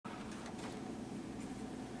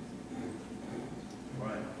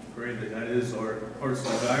Great that that is our first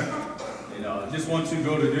desire. And just want to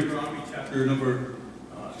go to Deuteronomy chapter number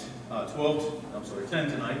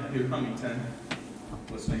 10 tonight. Deuteronomy 10.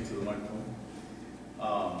 Listening to the microphone.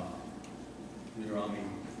 Deuteronomy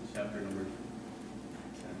chapter number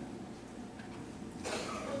 10.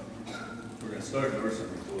 We're going to start at verse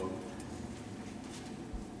number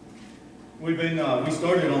 12. We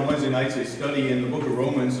started on Wednesday nights a study in the book of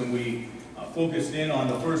Romans, and we focused in on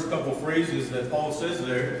the first couple phrases that Paul says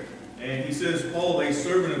there. And he says, Paul, a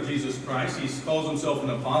servant of Jesus Christ. He calls himself an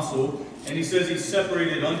apostle, and he says he's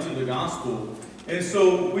separated unto the gospel. And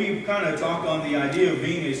so we've kind of talked on the idea of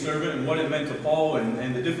being a servant and what it meant to Paul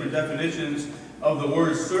and the different definitions of the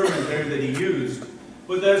word servant there that he used.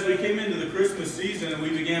 But as we came into the Christmas season and we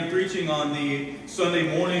began preaching on the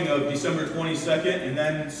Sunday morning of December 22nd and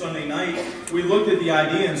then Sunday night, we looked at the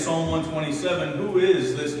idea in Psalm 127, who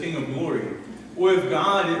is this King of Glory? With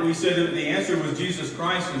God, we said that the answer was Jesus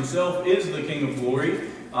Christ himself is the King of Glory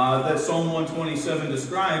that Psalm 127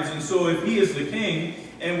 describes. And so if he is the King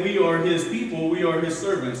and we are his people, we are his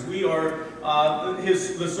servants. We are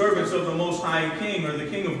the servants of the Most High King, or the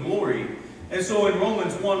King of Glory. And so in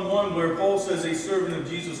Romans 1:1, where Paul says a servant of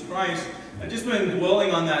Jesus Christ, I've just been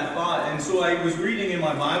dwelling on that thought. And so I was reading in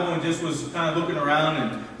my Bible and just was kind of looking around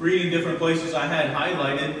and reading different places I had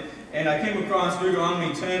highlighted. And I came across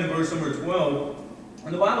Deuteronomy 10, verse number 12.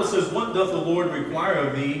 And the Bible says, "What doth the Lord require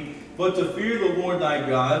of thee, but to fear the Lord thy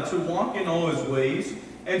God, to walk in all his ways,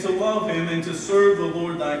 and to love him, and to serve the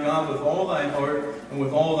Lord thy God with all thy heart and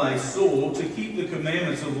with all thy soul, to keep the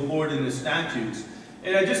commandments of the Lord and his statutes."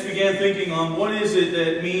 And I just began thinking on what does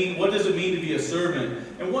it mean to be a servant,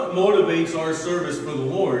 and what motivates our service for the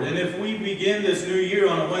Lord. And if we begin this new year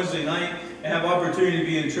on a Wednesday night and have opportunity to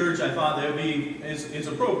be in church, I thought that it's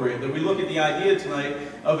appropriate that we look at the idea tonight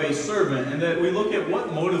of a servant, and that we look at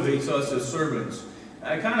what motivates us as servants.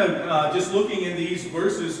 I kind of just looking in these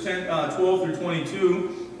verses 12 through 22,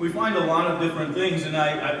 we find a lot of different things, and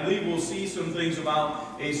I believe we'll see some things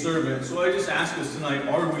about a servant. So I just ask us tonight,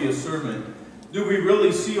 are we a servant? Do we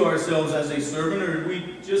really see ourselves as a servant, or do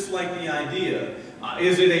we just like the idea?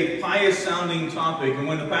 Is it a pious-sounding topic? And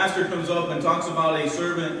when the pastor comes up and talks about a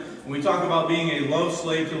servant, and we talk about being a love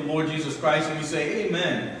slave to the Lord Jesus Christ, and we say,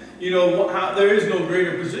 amen. You know, there is no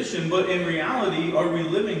greater position, but in reality, are we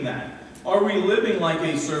living that? Are we living like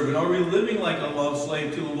a servant? Are we living like a love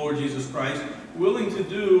slave to the Lord Jesus Christ, willing to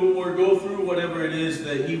do or go through whatever it is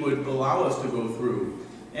that he would allow us to go through?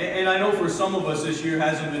 And I know for some of us this year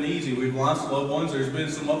hasn't been easy. We've lost loved ones. There's been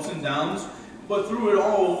some ups and downs. But through it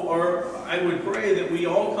all, I would pray that we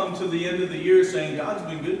all come to the end of the year saying, God's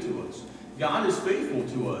been good to us. God is faithful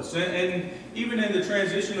to us. And even in the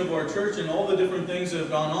transition of our church and all the different things that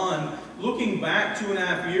have gone on, looking back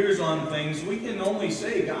 2.5 years on things, we can only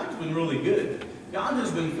say God's been really good. God has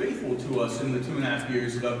been faithful to us in the 2.5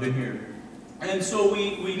 years that I've been here. And so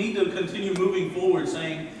we need to continue moving forward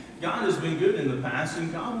saying, God has been good in the past,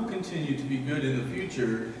 and God will continue to be good in the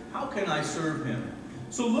future. How can I serve him?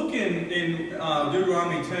 So look in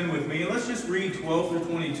Deuteronomy 10 with me, and let's just read 12 through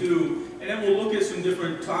 22, and then we'll look at some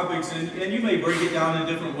different topics, and you may break it down in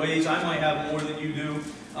different ways. I might have more than you do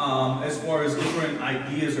as far as different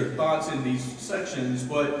ideas or thoughts in these sections,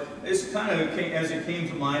 but it's kind of, as it came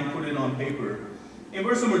to mind, put it on paper. In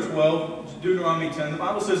verse number 12, Deuteronomy 10, the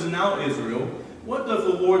Bible says, "Now Israel, what doth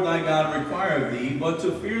the Lord thy God require of thee, but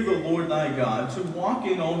to fear the Lord thy God, to walk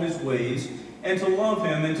in all his ways, and to love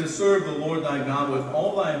him, and to serve the Lord thy God with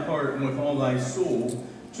all thy heart and with all thy soul,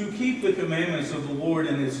 to keep the commandments of the Lord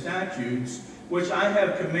and his statutes, which I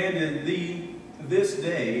have commanded thee this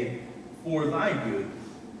day for thy good.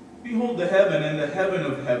 Behold, the heaven and the heaven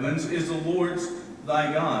of heavens is the Lord's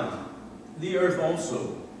thy God, the earth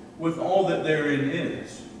also, with all that therein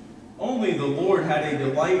is. Only the Lord had a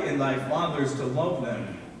delight in thy fathers to love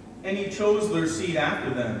them, and he chose their seed after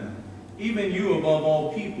them, even you above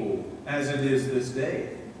all people, as it is this day.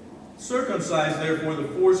 Circumcise therefore the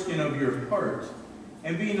foreskin of your heart,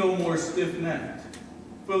 and be no more stiff-necked.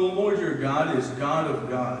 For the Lord your God is God of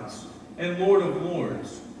gods, and Lord of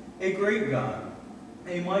lords, a great God,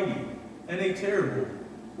 a mighty, and a terrible,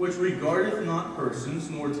 which regardeth not persons,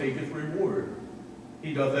 nor taketh reward.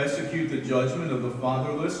 He doth execute the judgment of the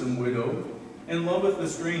fatherless and widow, and loveth the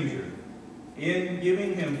stranger, in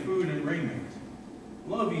giving him food and raiment.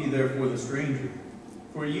 Love ye therefore the stranger,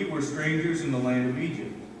 for ye were strangers in the land of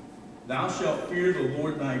Egypt. Thou shalt fear the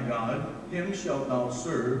Lord thy God, him shalt thou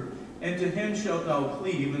serve, and to him shalt thou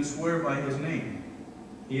cleave, and swear by his name.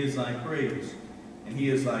 He is thy praise, and he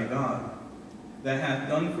is thy God, that hath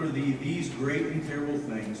done for thee these great and terrible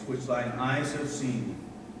things, which thine eyes have seen.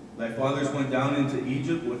 Thy fathers went down into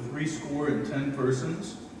Egypt with 70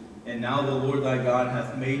 persons, And now the Lord thy God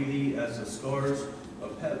hath made thee as the stars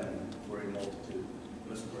of heaven for a multitude.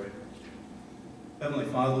 Let's pray. Heavenly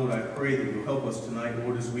Father, Lord, I pray that you'll help us tonight,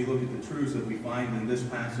 Lord, as we look at the truths that we find in this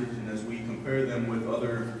passage and as we compare them with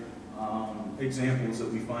other examples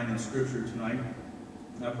that we find in Scripture tonight.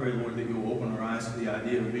 And I pray, Lord, that you'll open our eyes to the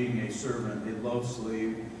idea of being a servant, a love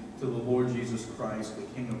slave to the Lord Jesus Christ, the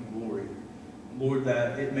King of glory. Lord,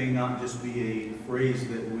 that it may not just be a phrase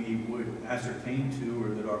that we would ascertain to or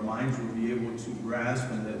that our minds would be able to grasp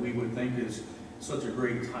and that we would think is such a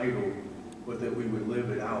great title, but that we would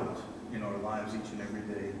live it out in our lives each and every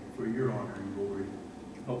day for your honor and glory.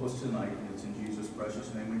 Help us tonight, and it's in Jesus'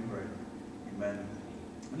 precious name we pray. Amen.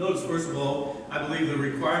 Notice, first of all, I believe the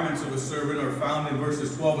requirements of a servant are found in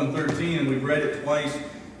verses 12 and 13, and we've read it twice.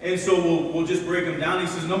 And so we'll just break them down. He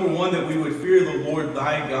says, number one, that we would fear the Lord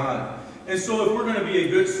thy God. And so if we're going to be a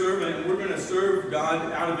good servant, and we're going to serve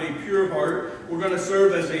God out of a pure heart, we're going to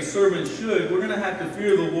serve as a servant should, we're going to have to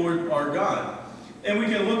fear the Lord our God. And we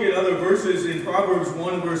can look at other verses in Proverbs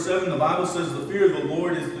 1 verse 7. The Bible says the fear of the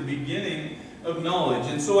Lord is the beginning of knowledge.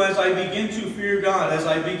 And so as I begin to fear God, as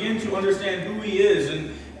I begin to understand who He is,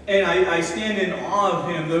 and I stand in awe of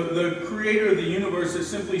Him, the creator of the universe that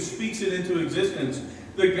simply speaks it into existence,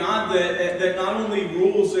 the God that not only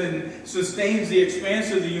rules and sustains the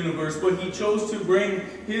expanse of the universe, but He chose to bring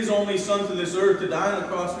His only Son to this earth to die on the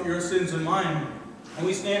cross for your sins and mine. And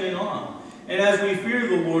we stand in awe. And as we fear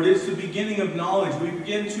the Lord, it's the beginning of knowledge. We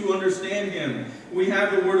begin to understand Him. We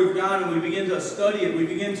have the Word of God and we begin to study it. We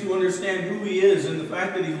begin to understand who He is and the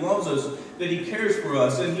fact that He loves us, that He cares for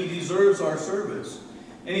us, and He deserves our service.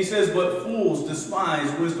 And he says, but fools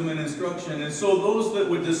despise wisdom and instruction. And so those that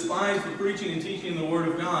would despise the preaching and teaching the Word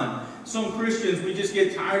of God, some Christians, we just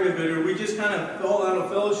get tired of it, or we just kind of fall out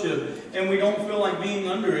of fellowship, and we don't feel like being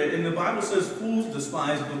under it. And the Bible says fools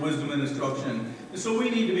despise the wisdom and instruction. And so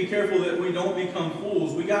we need to be careful that we don't become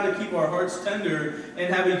fools. We got to keep our hearts tender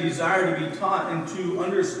and have a desire to be taught and to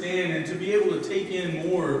understand and to be able to take in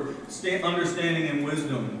more understanding and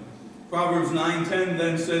wisdom. Proverbs 9:10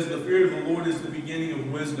 then says, the fear of the Lord is the beginning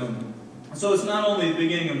of wisdom. So it's not only the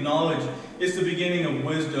beginning of knowledge, it's the beginning of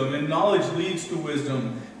wisdom. And knowledge leads to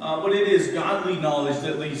wisdom. But it is godly knowledge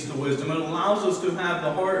that leads to wisdom. It allows us to have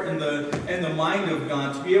the heart and the mind of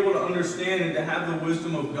God, to be able to understand and to have the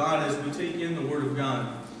wisdom of God as we take in the Word of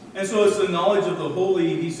God. And so it's the knowledge of the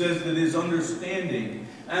holy, he says, that is understanding.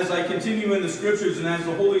 As I continue in the Scriptures and as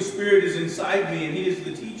the Holy Spirit is inside me and He is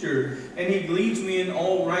the teacher and He leads me in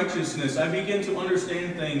all righteousness, I begin to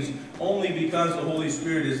understand things only because the Holy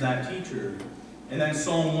Spirit is that teacher. And then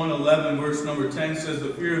Psalm 111 verse number 10 says,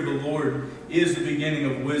 the fear of the Lord is the beginning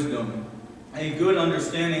of wisdom. A good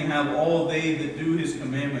understanding have all they that do His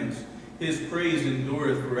commandments. His praise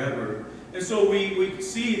endureth forever. And so we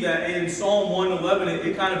see that in Psalm 111,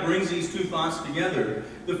 it kind of brings these two thoughts together.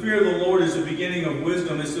 The fear of the Lord is the beginning of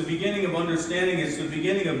wisdom. It's the beginning of understanding. It's the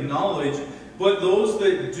beginning of knowledge. But those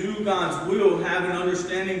that do God's will have an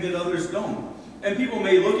understanding that others don't. And people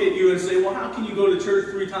may look at you and say, well, how can you go to church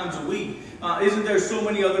 3 times a week? Isn't there so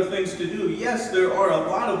many other things to do? Yes, there are a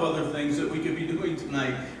lot of other things that we could be doing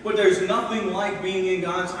tonight. But there's nothing like being in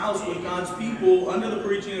God's house with God's people under the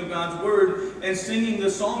preaching of God's Word and singing the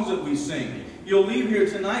songs that we sing. You'll leave here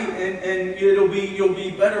tonight and you'll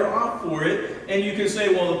be better off for it. And you can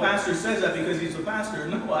say, well, the pastor says that because he's a pastor.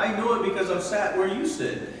 No, I know it because I've sat where you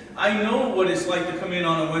sit. I know what it's like to come in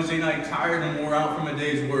on a Wednesday night tired and wore out from a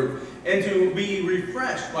day's work, and to be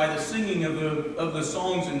refreshed by the singing of the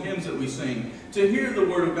songs and hymns that we sing, to hear the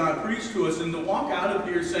Word of God preached to us, and to walk out of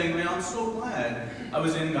here saying, man, I'm so glad I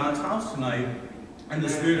was in God's house tonight, and the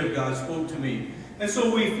Spirit of God spoke to me. And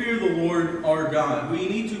so we fear the Lord our God. We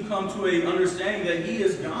need to come to an understanding that He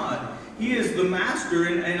is God. He is the master,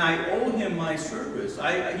 and I owe Him my service.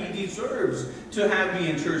 He deserves to have me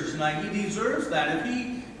in church tonight. He deserves that. If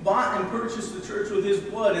He bought and purchased the church with His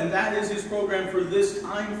blood, and that is His program for this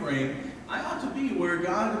time frame, I ought to be where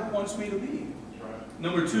God wants me to be. Right.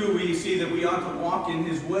 Number 2, we see that we ought to walk in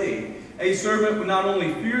His way. A servant not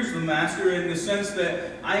only fears the master in the sense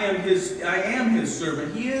that I am his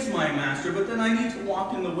servant, he is my master, but then I need to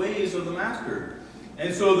walk in the ways of the master.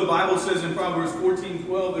 And so the Bible says in Proverbs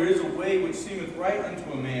 14:12, there is a way which seemeth right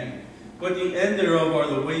unto a man, but the end thereof are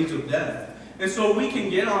the ways of death. And so we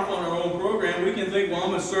can get off on our own program. We can think, well,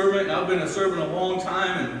 I'm a servant, and I've been a servant a long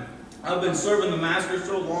time, and I've been serving the master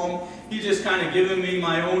so long, He's just kind of given me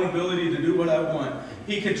my own ability to do what I want.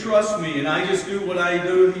 He can trust me, and I just do what I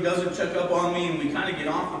do. He doesn't check up on me, and we kind of get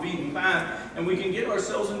off the beaten path, and we can get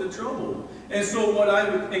ourselves into trouble. And so what I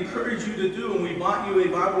would encourage you to do, and we bought you a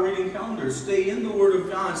Bible reading calendar, stay in the Word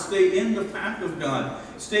of God, stay in the path of God,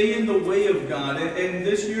 stay in the way of God. And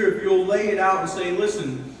this year, if you'll lay it out and say,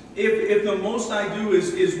 listen, if the most I do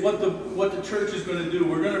is what the church is going to do,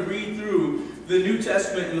 we're going to read through the New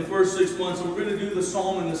Testament in the first 6 months, and we're going to do the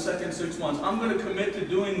Psalm in the second 6 months. I'm going to commit to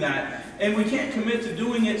doing that. And we can't commit to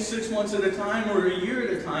doing it 6 months at a time or a year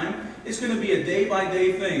at a time. It's going to be a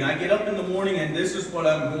day-by-day thing. I get up in the morning and this is what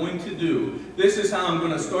I'm going to do. This is how I'm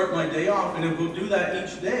going to start my day off. And if we'll do that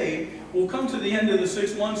each day, we'll come to the end of the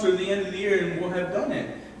 6 months or the end of the year and we'll have done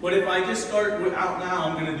it. But if I just start out now,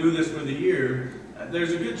 I'm going to do this for the year,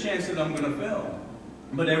 there's a good chance that I'm going to fail.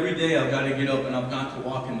 But every day I've got to get up and I've got to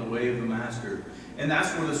walk in the way of the Master. And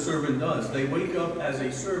that's what a servant does. They wake up as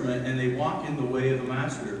a servant and they walk in the way of the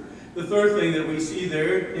Master. The third thing that we see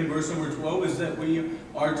there in verse number 12 is that we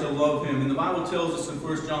are to love Him. And the Bible tells us in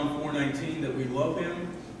 1 John 4:19 that we love Him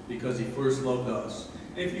because He first loved us.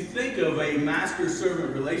 And if you think of a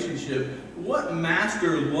master-servant relationship, what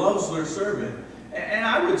master loves their servant? And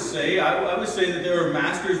I would say that there are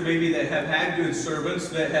masters maybe that have had good servants,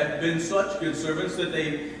 that have been such good servants that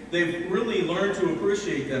they've really learned to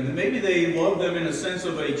appreciate them. And maybe they love them in a sense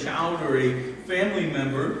of a child or a family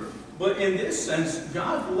member. But in this sense,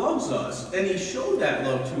 God loves us, and He showed that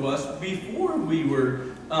love to us before we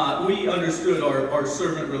understood our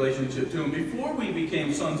servant relationship to Him. Before we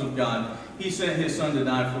became sons of God, He sent His Son to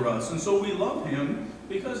die for us. And so we love Him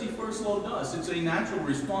because He first loved us. It's a natural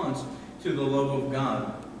response to the love of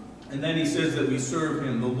God. And then He says that we serve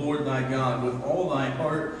Him, the Lord thy God, with all thy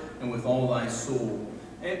heart and with all thy soul.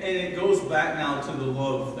 And it goes back now to the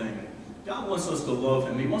love thing. God wants us to love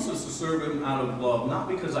Him. He wants us to serve Him out of love, not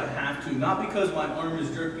because I have to, not because my arm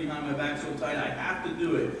is jerked behind my back so tight I have to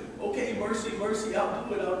do it. Okay, mercy, mercy, I'll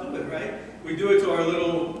do it, right? We do it to our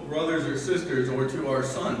little brothers or sisters or to our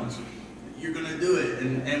sons. You're going to do it,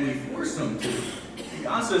 and we force them to. And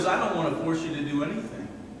God says, I don't want to force you to do anything.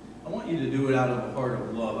 I want you to do it out of a heart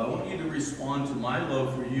of love. I want you to respond to my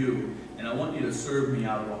love for you, and I want you to serve me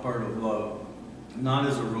out of a heart of love, not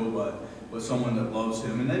as a robot, but someone that loves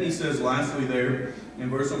Him. And then He says lastly there in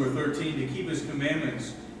verse number 13, to keep His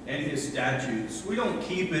commandments and His statutes. We don't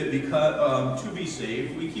keep it because to be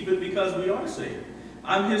saved. We keep it because we are saved.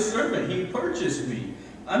 I'm His servant. He purchased me.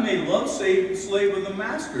 I'm a love-saved slave of the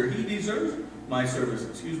Master. He deserves my service,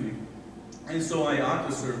 And so I ought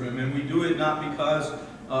to serve Him. And we do it not because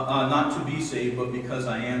not to be saved, but because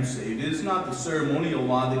I am saved. It is not the ceremonial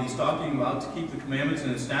law that He's talking about, to keep the commandments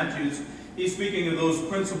and the statutes. He's speaking of those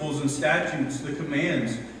principles and statutes, the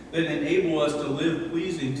commands that enable us to live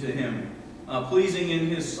pleasing to Him, pleasing in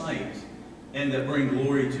His sight, and that bring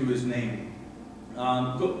glory to His name.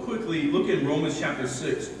 Quickly, look in Romans chapter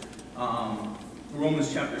 6.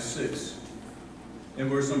 Romans chapter 6, in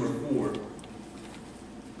verse number 4.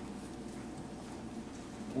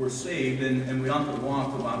 We're saved, and we ought to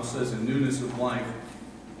walk, the Bible says, in newness of life.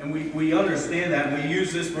 And we understand that, and we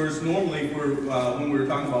use this verse normally for when we're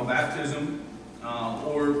talking about baptism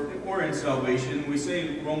or in salvation. We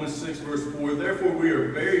say in Romans 6, verse 4, therefore we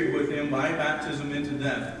are buried with Him by baptism into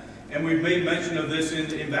death. And we've made mention of this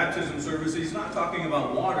in baptism service. He's not talking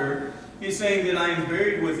about water. He's saying that I am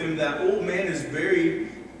buried with Him. That old man is buried,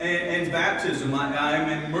 and baptism, I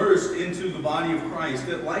am immersed into the body of Christ.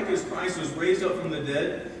 That like as Christ was raised up from the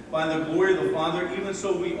dead by the glory of the Father, even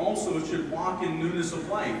so we also should walk in newness of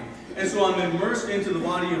life. And so I'm immersed into the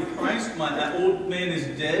body of Christ. That old man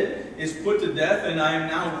is dead, is put to death, and I am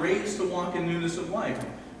now raised to walk in newness of life.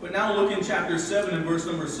 But now look in chapter 7 and verse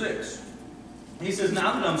number 6. He says,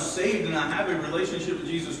 now that I'm saved and I have a relationship with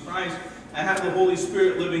Jesus Christ, I have the Holy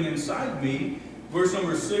Spirit living inside me. Verse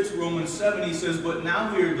number 6, Romans 7, he says, but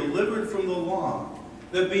now we are delivered from the law,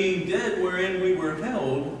 that being dead wherein we were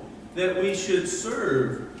held, that we should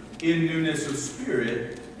serve in newness of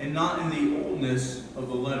spirit, and not in the oldness of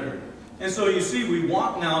the letter. And so you see, we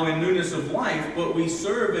walk now in newness of life, but we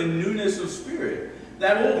serve in newness of spirit.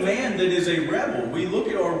 That old man that is a rebel, we look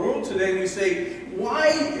at our world today and we say,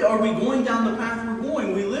 why are we going down the path we're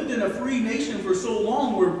going? We lived in a free nation for so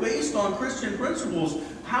long. We're based on Christian principles.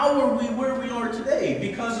 How are we where we are today?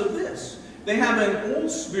 Because of this. They have an old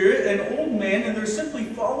spirit, an old man, and they're simply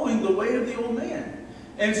following the way of the old man.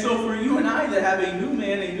 And so for you and I that have a new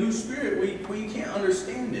man, a new spirit, we can't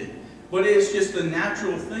understand it. But it's just a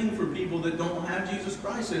natural thing for people that don't have Jesus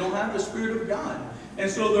Christ. They don't have the Spirit of God. And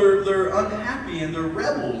so they're unhappy and they're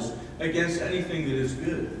rebels against anything that is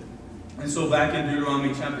good. And so back in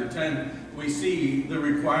Deuteronomy chapter 10, we see the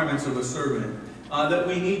requirements of a servant. That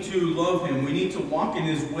we need to love Him. We need to walk in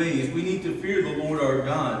His ways. We need to fear the Lord our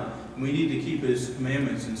God. And we need to keep His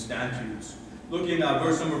commandments and statutes. Looking at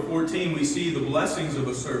verse number 14, we see the blessings of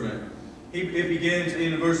a servant. It begins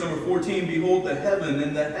in verse number 14, "Behold, the heaven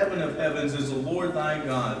and the heaven of heavens is the Lord thy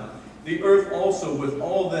God, the earth also with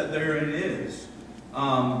all that therein is."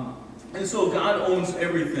 And so God owns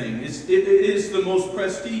everything. It is the most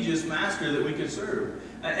prestigious master that we could serve.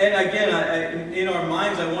 And again, in our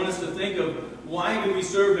minds, I want us to think of, why do we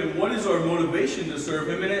serve Him? What is our motivation to serve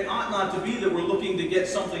Him? And it ought not to be that we're looking to get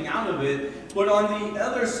something out of it. But on the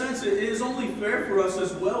other sense, it is only fair for us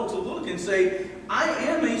as well to look and say, I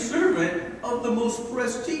am a servant of the most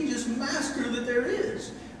prestigious master that there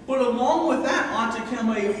is. But along with that ought to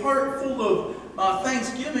come a heart full of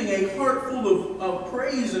thanksgiving, a heart full of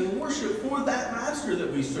praise and worship for that master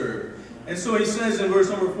that we serve. And so he says in verse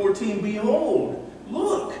number 14, "Behold,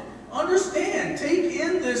 look, understand, take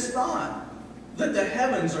in this thought, that the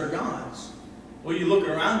heavens are God's." Well, you look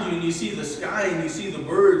around you and you see the sky and you see the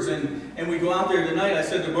birds, and we go out there tonight. I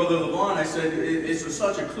said to Brother Levon, I said, it's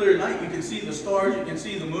such a clear night. You can see the stars, you can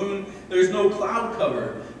see the moon. There's no cloud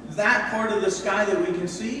cover. That part of the sky that we can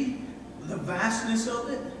see, the vastness of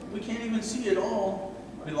it, we can't even see it all,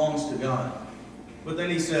 belongs to God. But then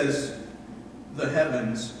he says, the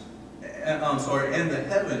heavens, and the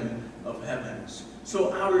heaven of heavens.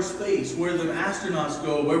 So outer space, where the astronauts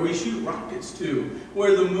go, where we shoot rockets to,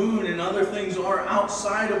 where the moon and other things are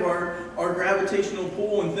outside of our gravitational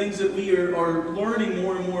pull and things that we are learning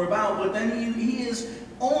more and more about. But then he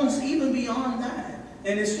owns even beyond that.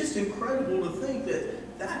 And it's just incredible to think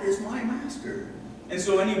that is my master. And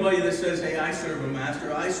so anybody that says, hey, I serve a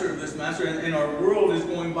master, I serve this master, and our world is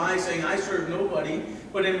going by saying, I serve nobody,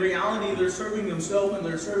 but in reality they're serving themselves and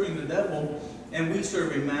they're serving the devil. And we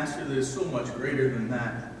serve a master that is so much greater than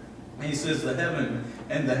that. And he says, the heaven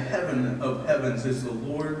and the heaven of heavens is the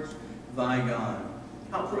Lord thy God.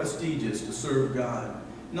 How prestigious to serve God.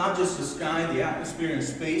 Not just the sky, the atmosphere, and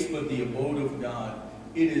space, but the abode of God.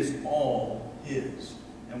 It is all His,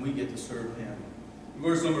 and we get to serve Him. In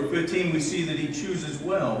verse number 15, we see that He chooses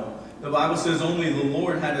well. The Bible says, only the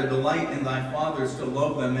Lord had a delight in thy fathers to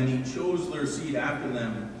love them, and He chose their seed after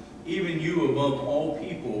them, even you above all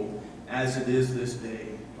people, as it is this day.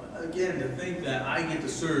 Again, to think that I get to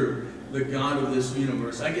serve the God of this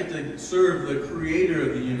universe. I get to serve the Creator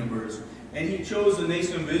of the universe. And He chose the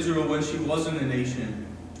nation of Israel when she wasn't a nation.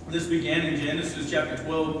 This began in Genesis chapter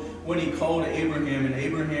 12 when He called Abraham, and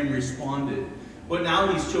Abraham responded. But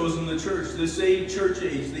now He's chosen the church. This church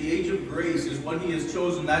age, the age of grace, is what He has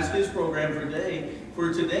chosen. That's His program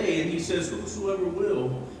for today. And He says, whosoever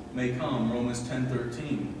will may come, Romans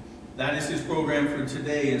 10:13. That is His program for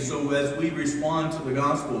today. And so as we respond to the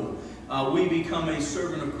gospel, we become a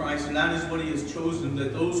servant of Christ. And that is what He has chosen,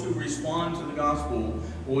 that those who respond to the gospel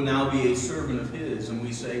will now be a servant of His. And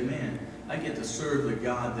we say, man, I get to serve the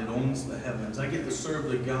God that owns the heavens. I get to serve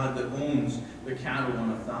the God that owns the cattle on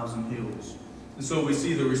 1,000 hills. And so we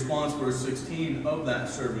see the response, verse 16, of that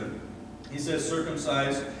servant. He says,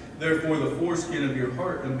 circumcise therefore the foreskin of your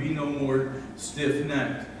heart, and be no more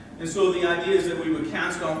stiff-necked. And so the idea is that we would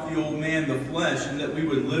cast off the old man, the flesh, and that we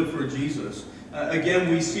would live for Jesus. Again,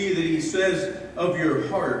 we see that He says of your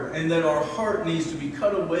heart, and that our heart needs to be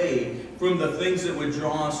cut away from the things that would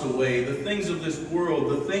draw us away, the things of this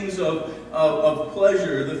world, the things of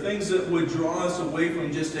pleasure, the things that would draw us away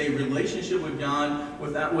from just a relationship with God,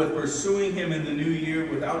 with pursuing Him in the new year,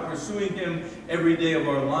 without pursuing Him every day of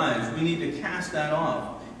our lives. We need to cast that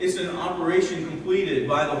off. It's an operation completed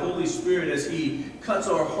by the Holy Spirit as He cuts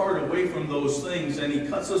our heart away from those things, and He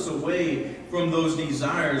cuts us away from those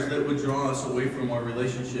desires that would draw us away from our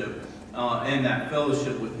relationship and that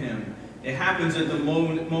fellowship with Him. It happens at the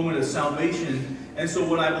moment of salvation. And so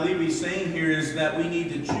what I believe He's saying here is that we need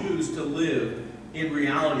to choose to live in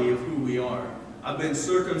reality of who we are. I've been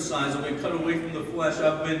circumcised. I've been cut away from the flesh.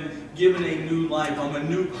 I've been given a new life. I'm a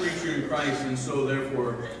new creature in Christ, and so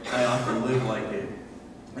therefore I ought to live like it.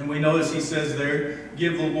 And we notice He says there,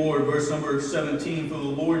 give the Lord, verse number 17, for the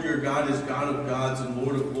Lord your God is God of gods and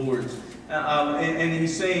Lord of lords. And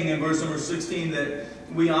He's saying in verse number 16 that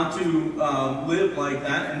we ought to live like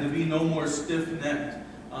that and to be no more stiff-necked.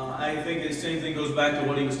 I think the same thing goes back to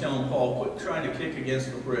what He was telling Paul. Quit trying to kick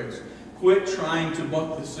against the pricks. Quit trying to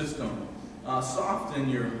buck the system. Soften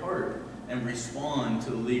your heart and respond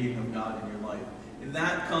to the leading of God in your life. And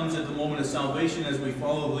that comes at the moment of salvation as we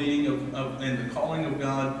follow the leading and the calling of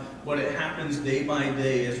God. But it happens day by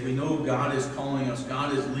day as we know God is calling us.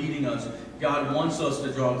 God is leading us. God wants us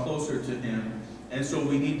to draw closer to Him. And so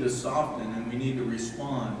we need to soften and we need to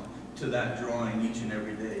respond to that drawing each and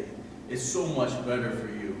every day. It's so much better for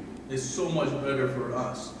you. It's so much better for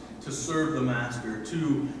us to serve the Master,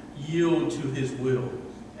 to yield to His will,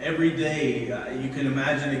 Every day, you can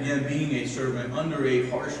imagine, again, being a servant under a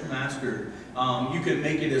harsh master. You can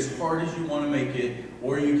make it as hard as you want to make it,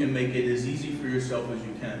 or you can make it as easy for yourself as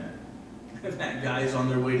you can. That guy's on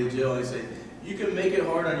their way to jail. I say, you can make it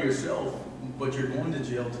hard on yourself, but you're going to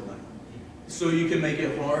jail tonight. So you can make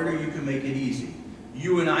it hard or you can make it easy.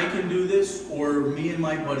 You and I can do this, or me and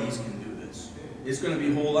my buddies can do this. It's going to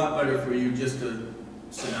be a whole lot better for you just to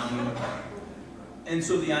sit down in the car. And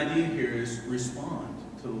so the idea here is respond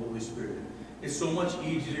to the Holy Spirit. It's so much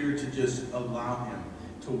easier to just allow Him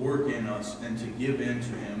to work in us and to give in to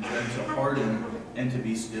Him than to harden and to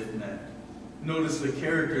be stiff-necked. Notice the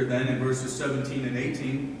character then in verses 17 and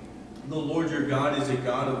 18. The Lord your God is a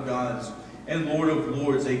God of gods and Lord of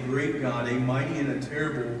lords, a great God, a mighty and a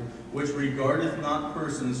terrible, which regardeth not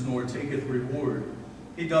persons nor taketh reward.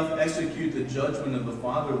 He doth execute the judgment of the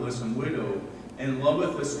fatherless and widow, and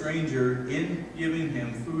loveth the stranger in giving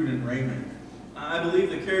him food and raiment. I believe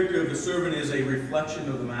the character of the servant is a reflection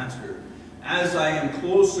of the master. As I am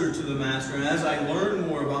closer to the master, and as I learn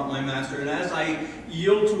more about my master, and as I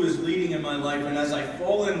yield to his leading in my life, and as I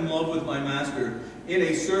fall in love with my master, in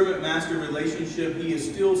a servant-master relationship, he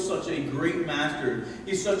is still such a great master.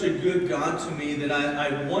 He's such a good God to me that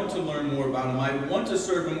I want to learn more about him. I want to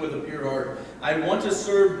serve him with a pure heart. I want to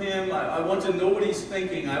serve him. I want to know what he's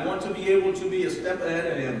thinking. I want to be able to be a step ahead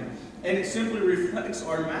of him. And it simply reflects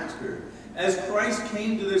our master. As Christ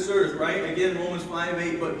came to this earth, right? Again, Romans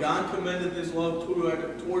 5:8, but God commended his love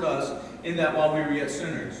toward us in that while we were yet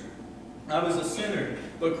sinners. I was a sinner,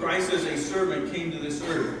 but Christ as a servant came to this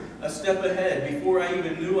earth. A step ahead. Before I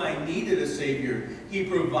even knew I needed a Savior, He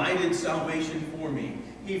provided salvation for me.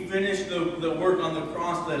 He finished the work on the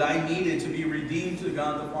cross that I needed to be redeemed to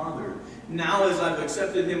God the Father. Now as I've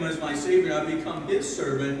accepted Him as my Savior, I've become His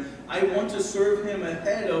servant. I want to serve Him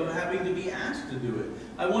ahead of having to be asked to do it.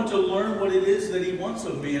 I want to learn what it is that He wants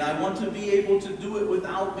of me, and I want to be able to do it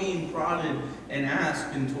without being prodded and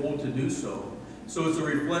asked and told to do so. So it's a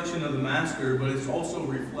reflection of the Master, but it's also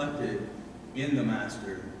reflected in the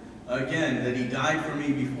Master. Again, that He died for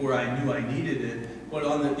me before I knew I needed it, but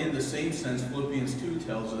in the same sense, Philippians 2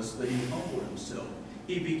 tells us that He humbled Himself.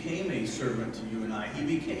 He became a servant to you and I.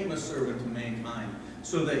 He became a servant to mankind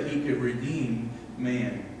so that He could redeem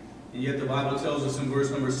man. And yet the Bible tells us in verse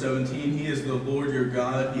number 17, He is the Lord your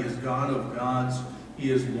God. He is God of gods. He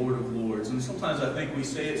is Lord of lords. And sometimes I think we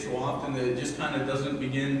say it so often that it just kind of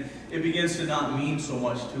it begins to not mean so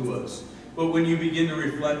much to us. But when you begin to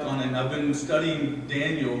reflect on it, and I've been studying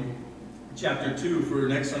Daniel chapter 2 for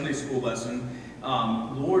next Sunday school lesson,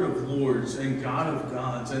 Lord of lords and God of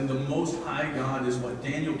gods, and the Most High God is what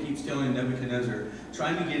Daniel keeps telling Nebuchadnezzar,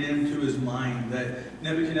 trying to get into his mind that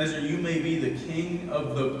Nebuchadnezzar, you may be the king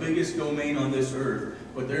of the biggest domain on this earth,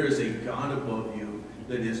 but there is a God above you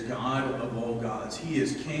that is God of all gods. He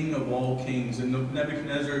is King of all kings. And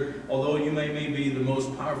Nebuchadnezzar, although you may be the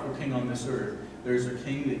most powerful king on this earth, there's a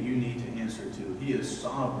king that you need to answer to. He is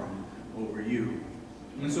sovereign over you.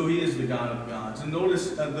 And so He is the God of gods. And notice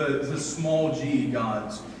the small g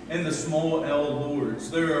gods and the small l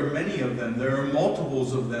lords. There are many of them. There are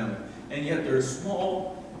multiples of them. And yet they're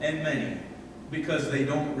small and many because they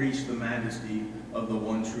don't reach the majesty of the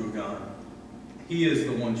one true God. He is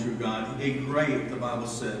the one true God. A great, the Bible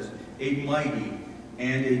says, a mighty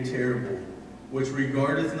and a terrible, which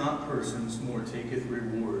regardeth not persons nor taketh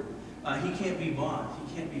reward. He can't be bought.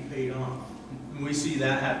 He can't be paid off. And we see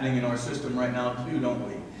that happening in our system right now too, don't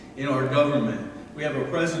we? In our government. We have a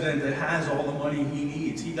president that has all the money he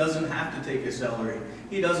needs. He doesn't have to take a salary.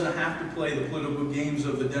 He doesn't have to play the political games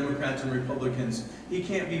of the Democrats and Republicans. He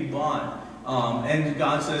can't be bought. And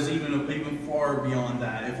God says even far beyond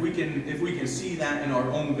that. If we can see that in our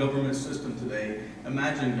own government system today,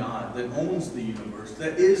 imagine God that owns the universe,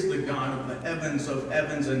 that is the God of the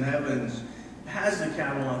heavens and heavens, has the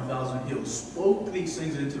cattle on 1,000 hills, spoke these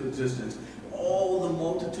things into existence, all the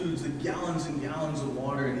multitudes, the gallons and gallons of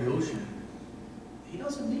water in the ocean. He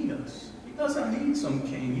doesn't need us. He doesn't need some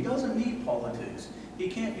king. He doesn't need politics. He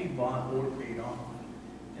can't be bought or paid off.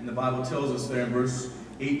 And the Bible tells us there in verse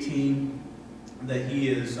 18 that He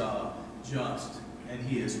is just and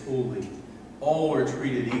He is holy. All are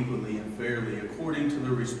treated equally and fairly according to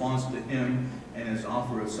their response to Him and His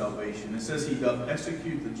offer of salvation. It says He doth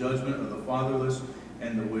execute the judgment of the fatherless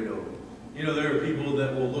and the widow. You know, there are people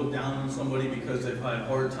that will look down on somebody because they've had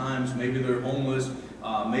hard times. Maybe they're homeless.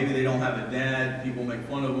 Maybe they don't have a dad. People make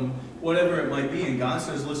fun of them. Whatever it might be. And God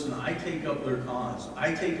says, listen, I take up their cause.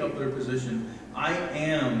 I take up their position. I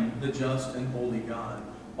am the just and holy God.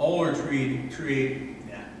 All are treated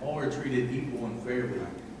equal and fairly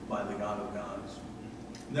by the God of gods.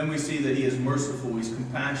 Then we see that he is merciful, he's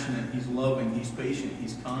compassionate, he's loving, he's patient,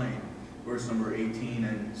 he's kind. Verse number 18,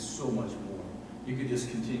 and so much more. You could just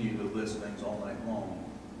continue to list things all night long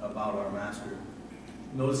about our master.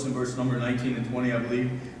 Notice in verse number 19 and 20, I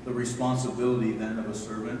believe, the responsibility then of a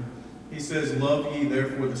servant. He says, love ye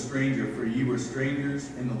therefore the stranger, for ye were strangers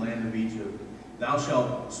in the land of Egypt. Thou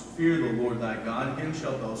shalt fear the Lord thy God, him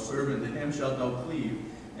shalt thou serve, and to him shalt thou cleave,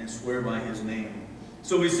 and swear by his name.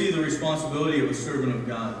 So we see the responsibility of a servant of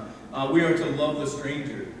God. We are to love the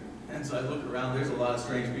stranger. And so I look around, there's a lot of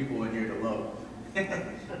strange people in here to love.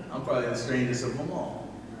 I'm probably the strangest of them all.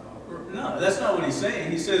 No, that's not what he's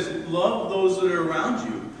saying. He says, love those that are around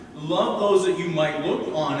you. Love those that you might look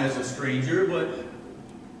on as a stranger, but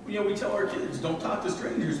we tell our kids, don't talk to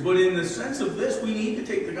strangers. But in the sense of this, we need to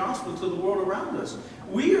take the gospel to the world around us.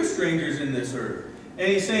 We are strangers in this earth. And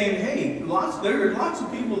he's saying, hey, there are lots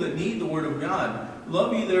of people that need the word of God.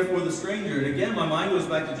 Love ye therefore the stranger. And again, my mind goes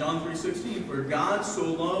back to John 3:16. For God so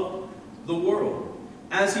loved the world.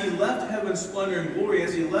 As he left heaven's splendor and glory,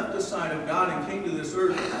 as he left the side of God and came to this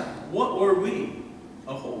earth, what were we?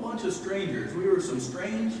 A whole bunch of strangers. We were some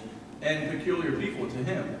strange and peculiar people to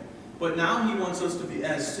him. But now he wants us to be,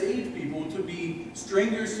 as saved people, to be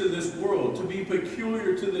strangers to this world, to be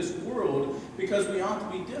peculiar to this world, because we ought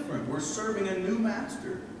to be different. We're serving a new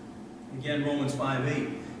master. Again, Romans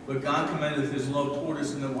 5:8. But God commendeth his love toward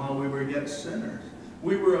us in that while we were yet sinners.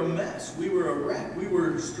 We were a mess. We were a wreck. We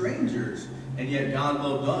were strangers. And yet God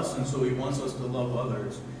loved us, and so he wants us to love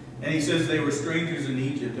others. And he says they were strangers in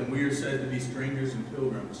Egypt, and we are said to be strangers and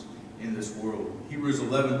pilgrims in this world. Hebrews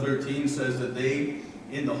 11:13 says that they,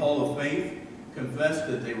 in the hall of faith, confessed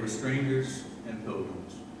that they were strangers and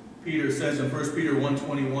pilgrims. Peter says in 1 Peter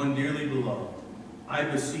 1:21, dearly beloved, I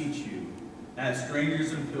beseech you, as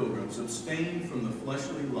strangers and pilgrims, abstain from the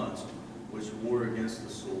fleshly lust which war against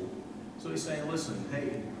the soul. So he's saying, listen,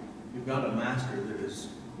 hey, you've got a master that is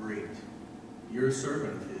great. You're a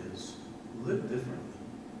servant of his. Live differently.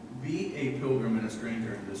 Be a pilgrim and a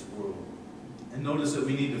stranger in this world. And notice that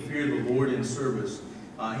we need to fear the Lord in service.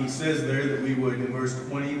 He says there that we would, in verse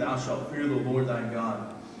 20, thou shalt fear the Lord thy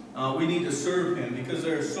God. We need to serve him because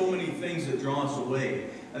there are so many things that draw us away.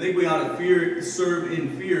 I think we ought to serve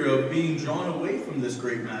in fear of being drawn away from this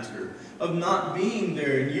great master, of not being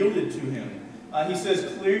there and yielded to him. He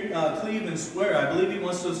says, cleave and swear. I believe he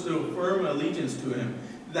wants us to affirm allegiance to him.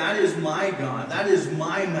 That is my God. That is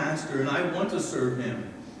my master, and I want to serve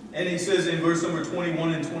him. And he says in verse number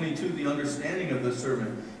 21 and 22, the understanding of the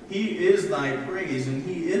servant. He is thy praise, and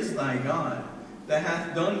he is thy God, that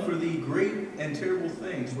hath done for thee great and terrible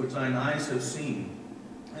things, which thine eyes have seen.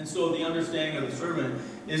 And so the understanding of the servant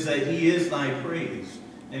is that he is thy praise.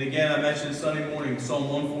 And again, I mentioned Sunday morning, Psalm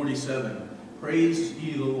 147. Praise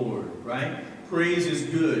ye the Lord, right? Praise is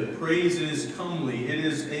good. Praise is comely. It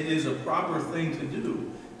is a proper thing to do.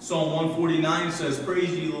 Psalm 149 says, praise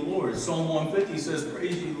ye the Lord. Psalm 150 says,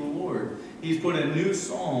 praise ye the Lord. He's put a new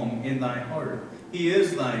song in thy heart. He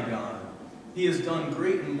is thy God. He has done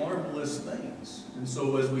great and marvelous things. And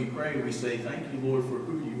so as we pray, we say, thank you, Lord, for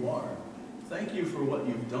who you are. Thank you for what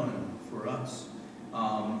you've done for us.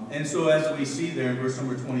 And so as we see there in verse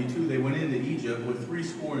number 22, they went into Egypt with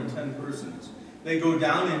 70 persons. They go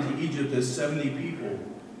down into Egypt as 70 people.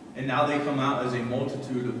 And now they come out as a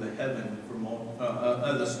multitude of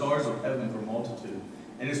the stars of heaven for multitude.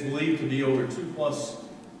 And it's believed to be over 2+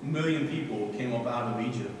 million people came up out of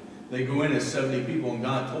Egypt. They go in as 70 people, and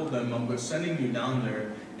God told them, I'm sending you down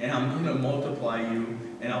there, and I'm going to multiply you,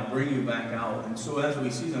 and I'll bring you back out. And so as we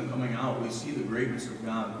see them coming out, we see the greatness of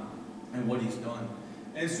God and what he's done.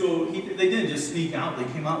 And so they didn't just sneak out,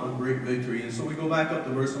 they came out with great victory. And so we go back up to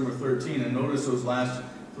verse number 13, and notice those last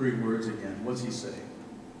 3 words again. What's he say?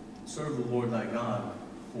 Serve the Lord thy God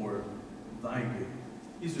for thy good.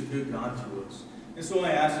 He's a good God to us. And so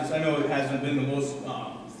I ask this, I know it hasn't been the most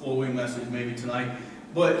flowing message maybe tonight,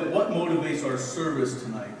 but what motivates our service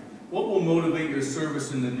tonight? What will motivate your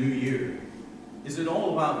service in the new year? Is it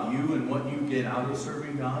all about you and what you get out of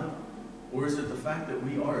serving God? Or is it the fact that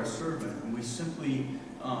we are a servant and we simply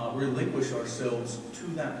relinquish ourselves to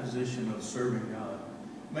that position of serving God?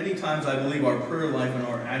 Many times I believe our prayer life and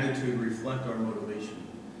our attitude reflect our motivation.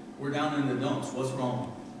 We're down in the dumps. What's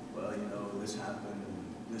wrong? Well, this happened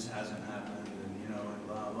and this hasn't happened and, and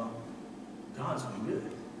blah, blah. God's been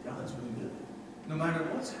good. God's been good. No matter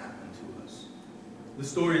what's happened to us. The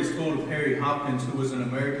story is told of Harry Hopkins, who was an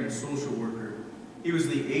American social worker. He was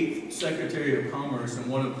the 8th Secretary of Commerce and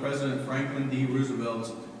one of President Franklin D.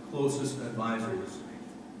 Roosevelt's closest advisors.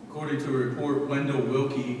 According to a report, Wendell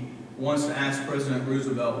Willkie once asked President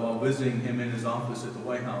Roosevelt while visiting him in his office at the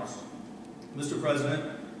White House, Mr.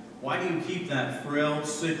 President, Why do you keep that frail,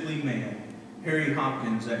 sickly man, Harry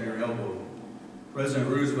Hopkins, at your elbow? President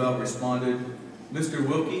Roosevelt responded, Mr.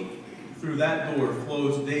 Wilkie, through that door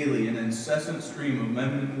flows daily an incessant stream of men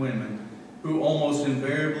and women who almost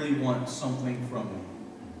invariably want something from me.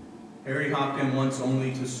 Harry Hopkins wants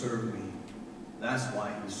only to serve me. That's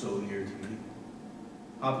why he's so near to me.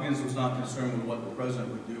 Hopkins was not concerned with what the president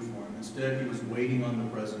would do for him. Instead, he was waiting on the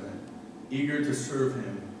president, eager to serve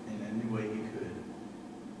him in any way he could.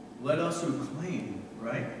 Let us who claim,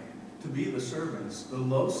 right, to be the servants, the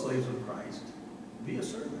low slaves of Christ, be a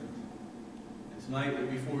servant. And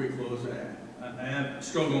tonight, before we close, I am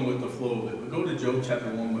struggling with the flow of it, but go to Job chapter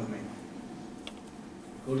 1 with me.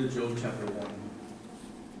 Go to Job chapter 1.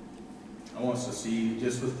 I want us to see,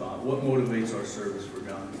 just with thought, what motivates our service for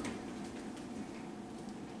God.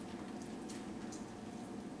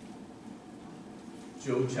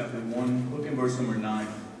 Job chapter 1, look in verse number 9.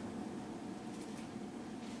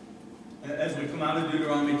 As we come out of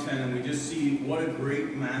Deuteronomy 10 and we just see what a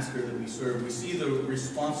great master that we serve, we see the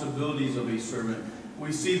responsibilities of a servant.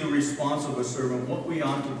 We see the response of a servant, what we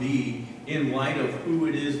ought to be in light of who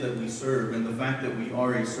it is that we serve and the fact that we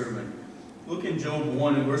are a servant. Look in Job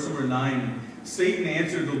 1 and verse number 9. Satan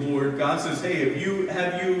answered the Lord. God says, hey,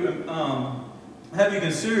 have you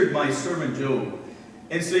considered my servant Job?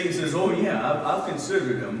 And Satan says, oh yeah, I've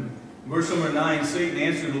considered him. Verse number 9, Satan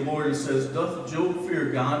answered the Lord and says, doth Job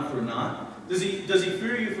fear God for naught? Does he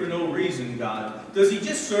fear you for no reason, God? Does he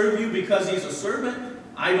just serve you because he's a servant?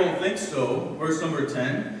 I don't think so. Verse number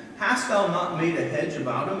 10, hast thou not made a hedge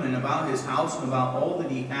about him and about his house and about all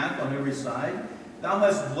that he hath on every side? Thou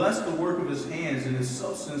hast blessed the work of his hands, and his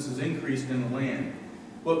substance is increased in the land.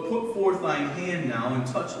 But put forth thine hand now and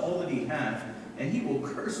touch all that he hath, and he will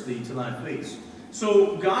curse thee to thy face.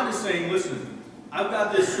 So God is saying, listen, I've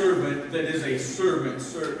got this servant that is a servant.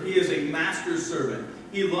 He is a master servant.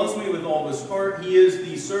 He loves me with all his heart. He is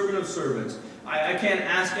the servant of servants. I can't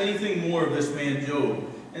ask anything more of this man Job.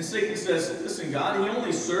 And Satan says, listen, God, he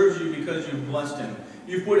only serves you because you've blessed him.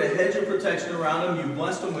 You've put a hedge of protection around him. You've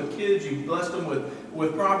blessed him with kids. You've blessed him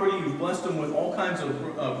with property. You've blessed him with all kinds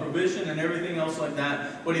of provision and everything else like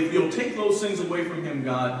that. But if you'll take those things away from him,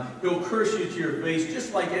 God, he'll curse you to your face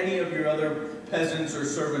just like any of your other peasants or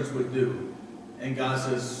servants would do. And God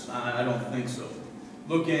says, I don't think so.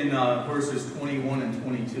 Look in verses 21 and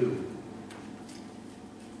 22.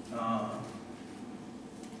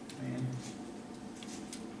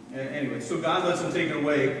 Anyway, so God lets him take it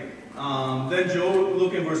away. Then Job,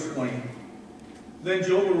 look in verse 20. Then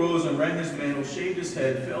Job arose and rent his mantle, shaved his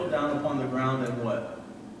head, fell down upon the ground, and what?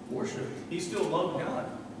 Worshiped. He still loved God,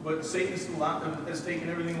 but Satan still has taken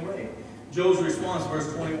everything away. Job's response,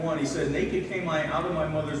 verse 21, he said, naked came I out of my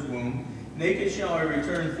mother's womb, naked shall I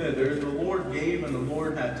return thither. The Lord gave, and the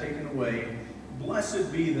Lord hath taken away.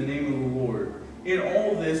 Blessed be the name of the Lord. In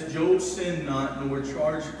all this, Job sinned not, nor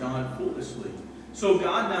charged God foolishly. So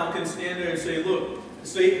God now can stand there and say, look,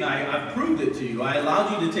 Satan, I've proved it to you. I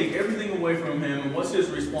allowed you to take everything away from him. And what's his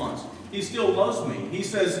response? He still loves me. He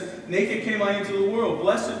says, naked came I into the world.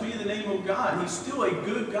 Blessed be the name of God. He's still a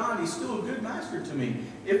good God. He's still a good master to me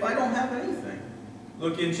if I don't have anything.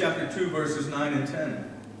 Look in chapter 2, verses 9 and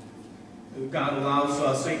 10. God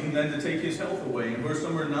allows Satan then to take his health away. In verse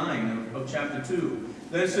number 9 of chapter 2,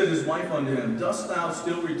 then said his wife unto him, dost thou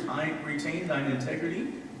still retain thine integrity?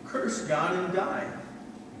 Curse God and die.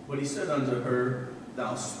 But he said unto her,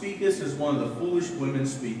 thou speakest as one of the foolish women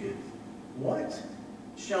speaketh. What?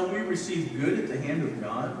 Shall we receive good at the hand of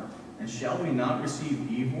God? And shall we not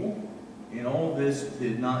receive evil? In all this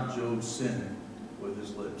did not Job sin with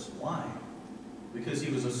his lips. Why? Because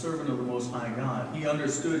he was a servant of the Most High God. He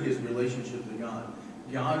understood his relationship to God.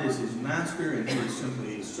 God is his master, and he is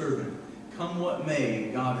simply a servant. Come what may,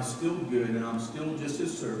 God is still good, and I'm still just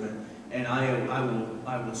his servant, and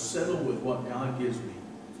I will settle with what God gives me.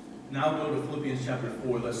 Now go to Philippians chapter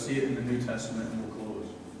 4. Let's see it in the New Testament, and we'll close.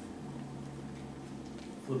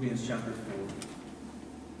 Philippians chapter 4.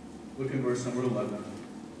 Look in verse number 11.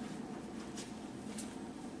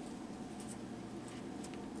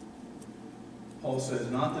 Paul says,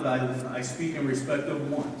 not that I speak in respect of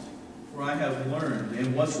want, for I have learned,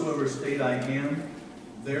 in whatsoever state I am,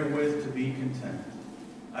 therewith to be content.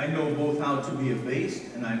 I know both how to be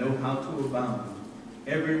abased, and I know how to abound.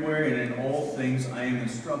 Everywhere and in all things I am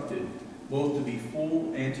instructed, both to be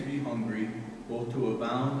full and to be hungry, both to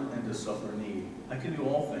abound and to suffer need. I can do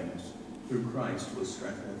all things through Christ who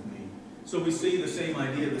strengtheneth me. So we see the same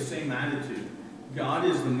idea, the same attitude. God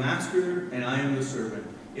is the master, and I am the servant.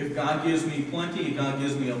 If God gives me plenty, if God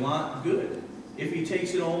gives me a lot, good. If he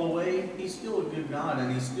takes it all away, he's still a good God,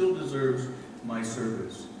 and he still deserves my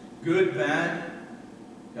service. Good, bad,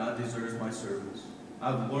 God deserves my service.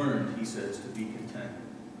 I've learned, he says, to be content.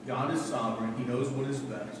 God is sovereign. He knows what is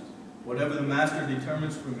best. Whatever the master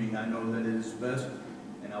determines for me, I know that it is best,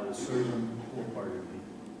 and I will serve him wholeheartedly.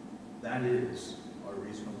 That is our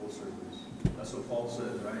reasonable service. That's what Paul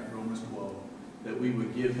says, right? Romans 12. That we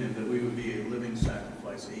would give him, that we would be a living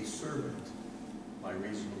sacrifice, a servant by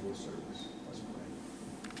reasonable service. Let's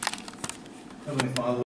pray. Heavenly Father,